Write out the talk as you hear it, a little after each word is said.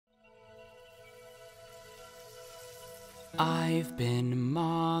I've been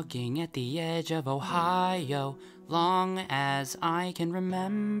mogging at the edge of Ohio long as I can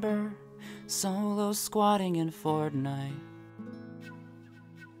remember, solo squatting in Fortnite.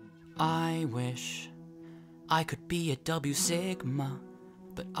 I wish I could be a W Sigma,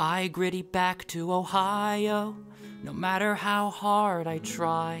 but I gritty back to Ohio, no matter how hard I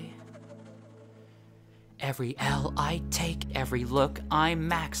try. Every L I take, every look I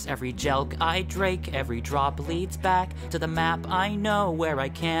max, every jelk I drake, every drop leads back to the map I know, where I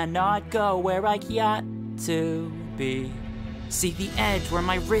cannot go, where I got to be. See the edge where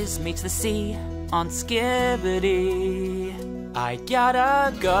my Riz meets the sea on Skibbity. I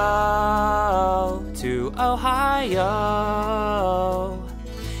gotta go to Ohio.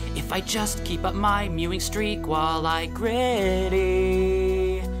 If I just keep up my mewing streak while I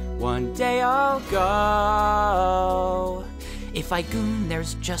gritty, one day I'll go. If I goon,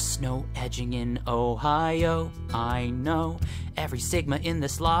 there's just no edging in Ohio. I know every Sigma in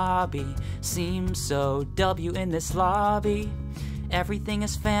this lobby seems so W in this lobby. Everything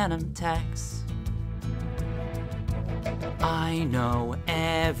is phantom text. I know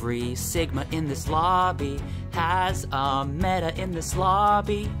every Sigma in this lobby has a meta in this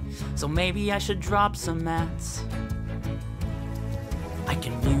lobby, so maybe I should drop some mats. I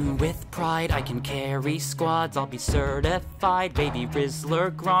can mew with pride, I can carry squads, I'll be certified, baby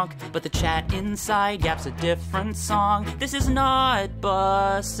Rizzler Gronk, but the chat inside yaps a different song. This is not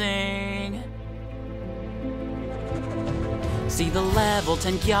busing. See the level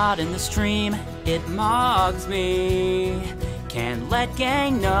 10 yacht in the stream, it mogs me. Can't let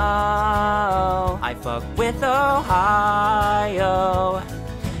gang know I fuck with Ohio,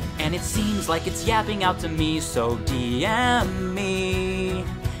 and it seems like it's yapping out to me, so DM me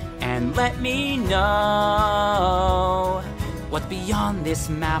and let me know what's beyond this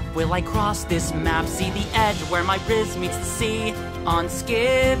map. Will I cross this map? See the edge where my Riz meets the sea on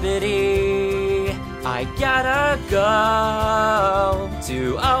Skibbity. I gotta go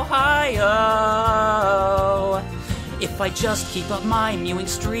to Ohio. If I just keep up my mewing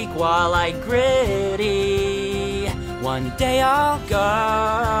streak while I gritty, one day I'll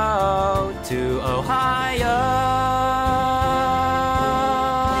go to Ohio.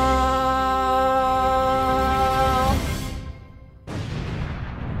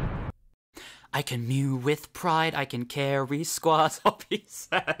 I can mew with pride, I can carry squads, I'll be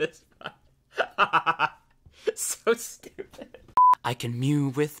satisfied. So stupid. I can mew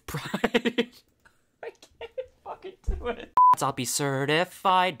with pride. I can't fucking do it. I'll be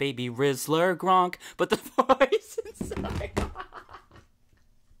certified, baby Rizzler Gronk, but the voice inside.